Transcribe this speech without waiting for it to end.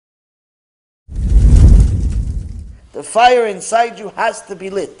The fire inside you has to be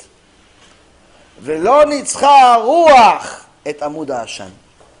lit. V'lo nitzcha ruach et amud ha'ashan.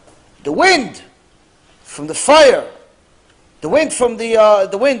 The wind from the fire, the wind from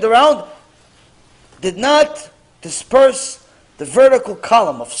the wind around, did not disperse the vertical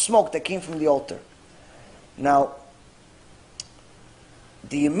column of smoke that came from the altar. Now,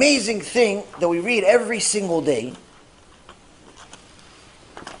 the amazing thing that we read every single day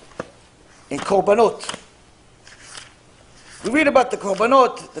in Korbanot, we read about the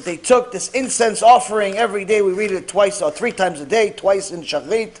Korbanot, that they took this incense offering every day. We read it twice or 3 times a day, twice in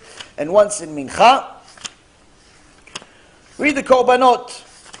Shachrit and once in Mincha. Read the Korbanot.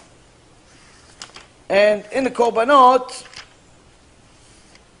 And in the Korbanot,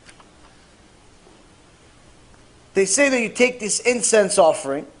 they say that you take this incense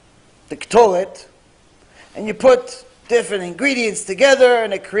offering, the Ktoret, and you put different ingredients together,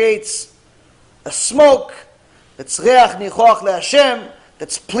 and it creates a smoke that's reach nichoach leHashem,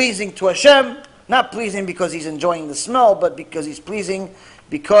 that's pleasing to Hashem. Not pleasing because He's enjoying the smell, but because He's pleasing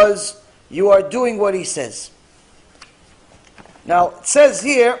because you are doing what He says. Now, it says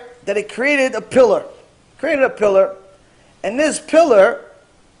here that it created a pillar. Created a pillar, and this pillar,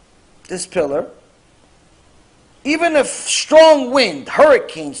 even if strong wind,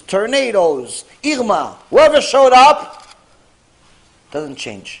 hurricanes, tornadoes, Irma, whoever showed up, doesn't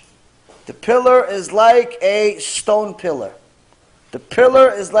change. The pillar is like a stone pillar. The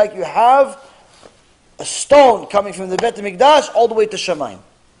pillar is like you have a stone coming from the Beit HaMikdash all the way to Shamayim.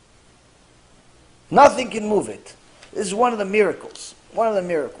 Nothing can move it. This is one of the miracles. One of the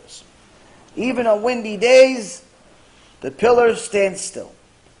miracles. Even on windy days, the pillar stands still.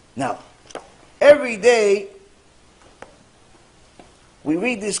 Now, every day, we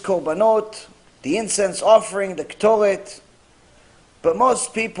read this korbanot, the incense offering, the ktoret, but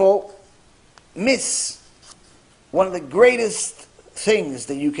most people miss one of the greatest things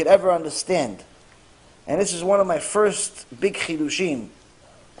that you could ever understand. And this is one of my first big chidushim,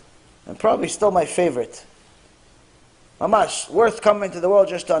 and probably still my favorite. Mamash, worth coming to the world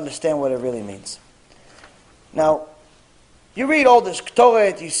just to understand what it really means. Now, you read all this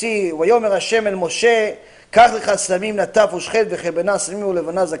Ktoret, you see, Vayomer Hashem el Moshe, Kach lecha samim nataf ushchet v'chebena samim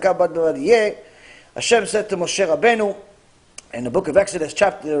ulevana zakah bad bad yeh. Hashem said to Moshe Rabbeinu, in the book of Exodus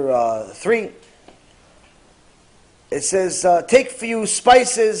chapter 3, it says, take for you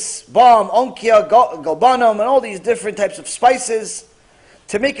spices, balm, onkia, galbanum, and all these different types of spices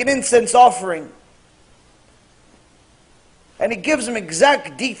to make an incense offering. And he gives them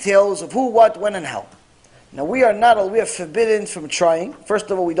exact details of who, what, when, and how. Now we are forbidden from trying. First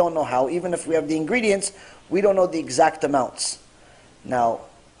of all, we don't know how. Even if we have the ingredients, we don't know the exact amounts. Now,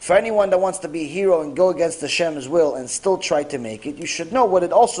 for anyone that wants to be a hero and go against Hashem's will and still try to make it, you should know what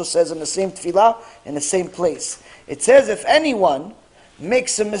it also says in the same tefillah, in the same place. It says if anyone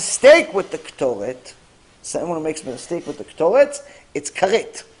makes a mistake with the ktoret, it's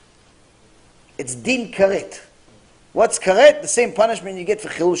karet. It's din karet. What's karet? The same punishment you get for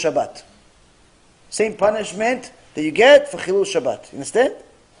chilul Shabbat. Same punishment that you get for chilul Shabbat. You understand?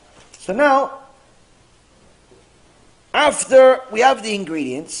 So now, after we have the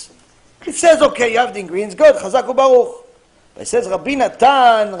ingredients, it says, okay, you have the ingredients, good, chazak u'baruch. But it says Rabbi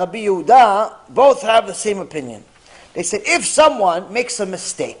Natan, Rabbi Yehuda, both have the same opinion. They said, if someone makes a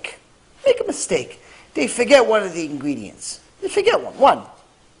mistake, they forget one of the ingredients. They forget one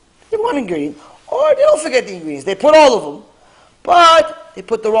ingredient. Or they don't forget the ingredients. They put all of them, but they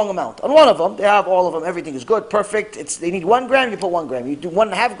put the wrong amount. On one of them, they have all of them. Everything is good, perfect. They need 1 gram, you put 1 gram. You do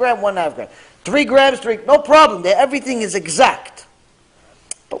 1.5 gram, 1.5 gram. 3 grams, no problem. Everything is exact.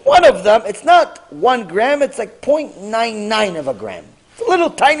 But one of them, it's not 1 gram, it's like 0.99 of a gram. It's a little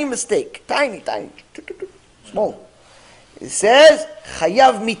tiny mistake. Tiny. Small. It says,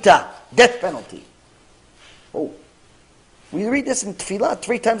 chayav mita, death penalty. Oh. We read this in tefillah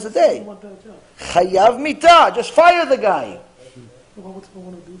 3 times a day. Chayav mita, just fire the guy. Why would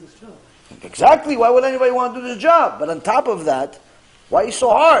someone want to do this job? Exactly, why would anybody want to do this job? But on top of that, why are you so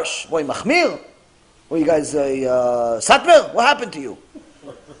harsh? Why machmir? What you guys, satmir? What happened to you?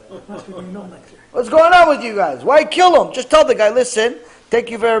 What's going on with you guys? Why kill him? Just tell the guy, listen,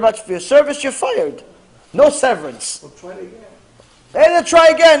 thank you very much for your service, you're fired. No severance. Well, try it again. Hey, then try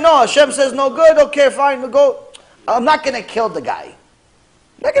again. No, Hashem says no good, okay, fine, we'll go. I'm not going to kill the guy.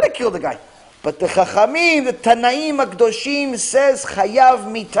 But the Chachamim, the Tanaim HaKadoshim says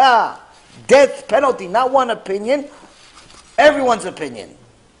chayav mita, death penalty. Not one opinion, everyone's opinion.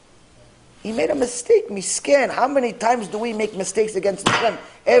 He made a mistake, misken. How many times do we make mistakes against Hashem?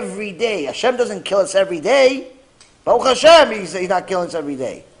 Every day. Hashem doesn't kill us every day. Baruch Hashem, he's not killing us every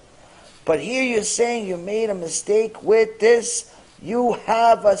day. But here you're saying you made a mistake with this. You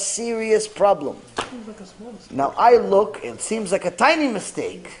have a serious problem. Seems like a small mistake. Now I look, it seems like a tiny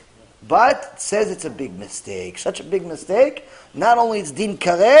mistake. But it says it's a big mistake. Such a big mistake. Not only it's din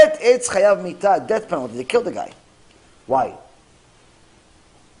karet, it's chayav mitah, death penalty. They killed the guy. Why?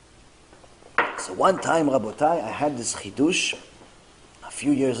 So one time, Rabotai, I had this Chiddush a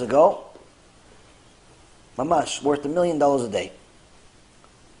few years ago. Mamash, worth $1 million a day.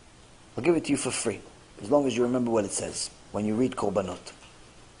 I'll give it to you for free, as long as you remember what it says when you read Korbanot.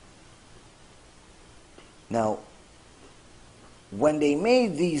 Now, when they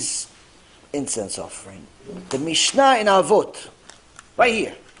made these incense offering, the Mishnah in Avot, right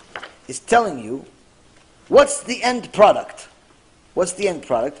here, is telling you what's the end product. What's the end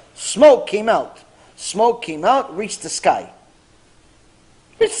product? Smoke came out. Smoke came out, reached the sky.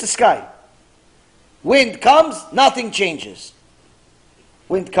 Reached the sky. Wind comes, nothing changes.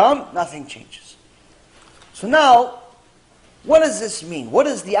 Wind comes, nothing changes. So now, what does this mean? What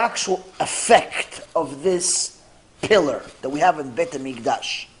is the actual effect of this pillar that we have in Beit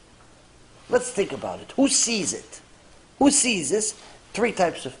HaMikdash? Let's think about it. Who sees it? Who sees this? 3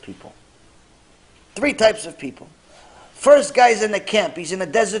 types of people. 3 types of people. First guy's in the camp. He's in the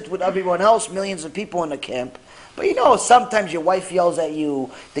desert with everyone else, millions of people in the camp. But you know, sometimes your wife yells at you,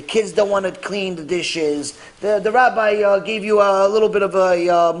 the kids don't want to clean the dishes, the rabbi gave you a little bit of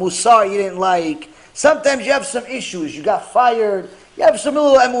a musar you didn't like. Sometimes you have some issues. You got fired. You have some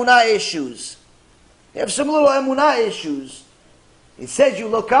little emunah issues. It says you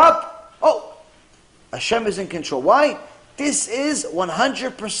look up, oh, Hashem is in control. Why? This is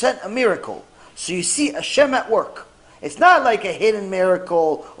 100% a miracle. So you see Hashem at work. It's not like a hidden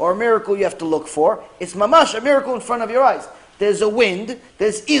miracle or a miracle you have to look for. It's mamash, a miracle in front of your eyes. There's a wind,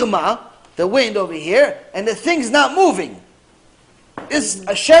 there's Irma, the wind over here, and the thing's not moving. It's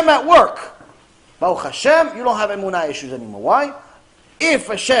Hashem at work. Baruch Hashem, you don't have emunah issues anymore. Why? If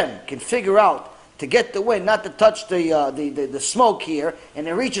Hashem can figure out to get the wind, not to touch the smoke here, and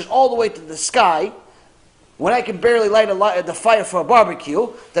it reaches all the way to the sky, when I can barely light the fire for a barbecue,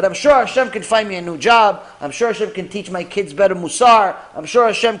 that I'm sure Hashem can find me a new job. I'm sure Hashem can teach my kids better musar. I'm sure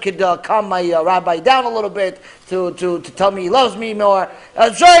Hashem could calm my rabbi down a little bit to tell me he loves me more.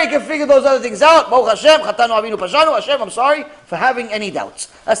 I'm sure he can figure those other things out. Baruch Hashem, chatanu avinu pashanu. Hashem, I'm sorry for having any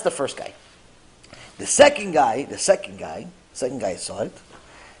doubts. That's the first guy. The second guy saw it.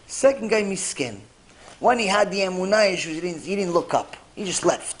 Second guy miskin. When he had the emunah issues, he didn't look up. He just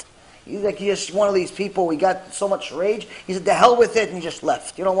left. He's like, he's just one of these people, we got so much rage, he said, the hell with it, and he just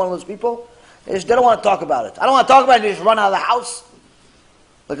left. You know one of those people? They don't want to talk about it. I don't want to talk about it, they just run out of the house.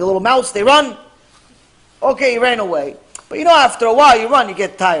 Like a little mouse, they run. Okay, he ran away. But you know, after a while, you run, you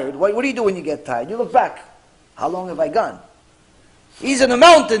get tired. What do you do when you get tired? You look back. How long have I gone? He's in the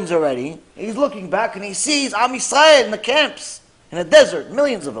mountains already. He's looking back, and he sees Am Yisrael in the camps, in the desert,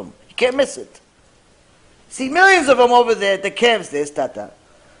 millions of them. You can't miss it. See millions of them over there at the camps, this, that.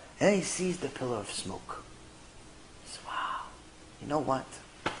 And he sees the pillar of smoke. He says, wow, you know what?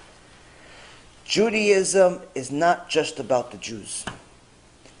 Judaism is not just about the Jews.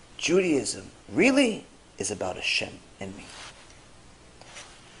 Judaism really is about Hashem and me.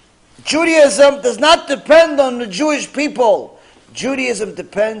 Judaism does not depend on the Jewish people. Judaism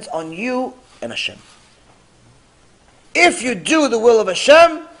depends on you and Hashem. If you do the will of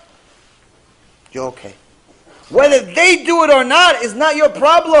Hashem, you're okay. Whether they do it or not is not your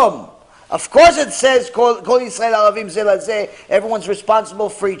problem. Of course it says, Kol Yisrael Aravim Zeh Lazeh, everyone's responsible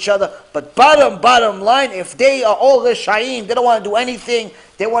for each other. But bottom line, if they are all Rishayim, they don't want to do anything,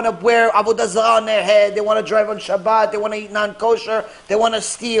 they want to wear Avodah Zarah on their head, they want to drive on Shabbat, they want to eat non-kosher, they want to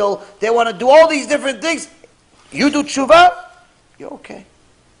steal, they want to do all these different things, you do tshuva, you're okay.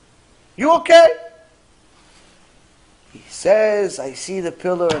 You okay? He says, I see the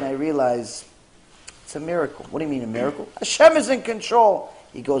pillar and I realize, it's a miracle. What do you mean a miracle? Hashem is in control.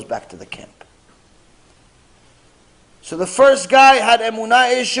 He goes back to the camp. So the first guy had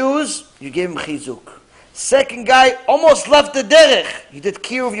emunah issues, you gave him chizuk. Second guy almost left the derech. You did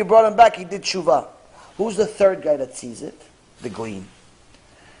kiruv, you brought him back, he did tshuva. Who's the third guy that sees it? The goyim.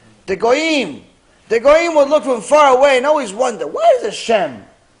 The goyim. The goyim would look from far away and always wonder, why does Hashem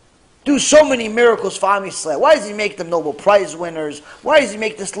do so many miracles for Am Yisrael? Why does he make them Nobel Prize winners? Why does he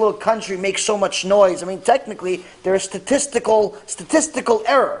make this little country make so much noise? I mean, technically, there is statistical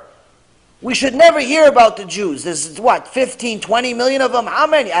error. We should never hear about the Jews. There's, 15, 20 million of them? How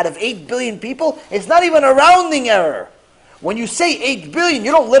many? Out of 8 billion people? It's not even a rounding error. When you say 8 billion, you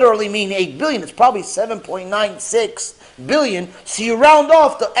don't literally mean 8 billion. It's probably 7.96 billion. So you round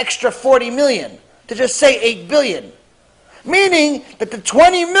off the extra 40 million to just say 8 billion. Meaning that the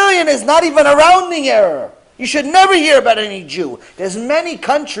 20 million is not even a rounding error. You should never hear about any Jew. There's many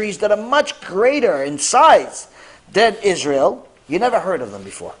countries that are much greater in size than Israel. You never heard of them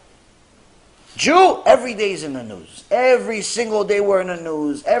before. Jew, every day is in the news. Every single day we're in the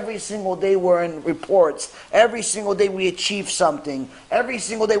news. Every single day we're in reports. Every single day we achieve something. Every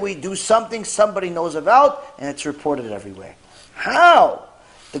single day we do something somebody knows about, and it's reported everywhere. How?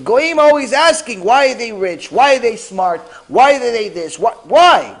 The Goyim always asking, why are they rich? Why are they smart? Why are they this?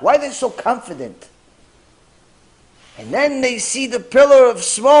 Why? Why are they so confident? And then they see the pillar of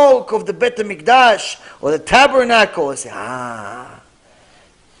smoke of the Beit HaMikdash or the tabernacle and say,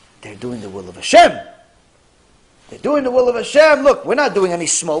 they're doing the will of Hashem. They're doing the will of Hashem. Look, we're not doing any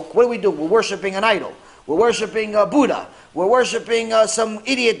smoke. What do? We're worshiping an idol. We're worshiping Buddha. We're worshiping some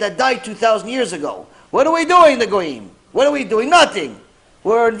idiot that died 2,000 years ago. What are we doing, the Goyim? What are we doing? Nothing.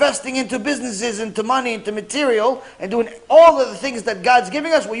 We're investing into businesses, into money, into material, and doing all of the things that God's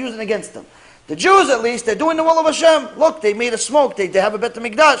giving us, we're using against them. The Jews, at least, they're doing the will of Hashem. Look, they made a smoke. They have a Beit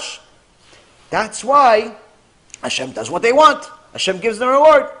HaMikdash. That's why Hashem does what they want. Hashem gives them a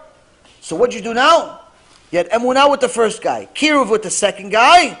reward. So what you do now? You had emunah with the first guy, kiruv with the second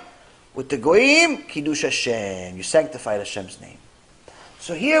guy, with the goyim, kiddush Hashem. You sanctified Hashem's name.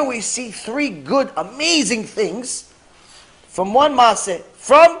 So here we see three good, amazing things from one maaseh,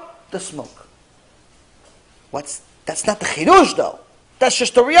 from the smoke. That's not the Chiddush though. That's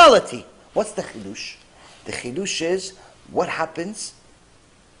just the reality. What's the Chiddush? The Chiddush is what happens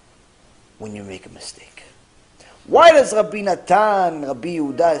when you make a mistake. Why does Rabbi Natan, Rabbi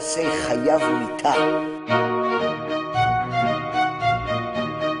Yehuda say chayav mitah?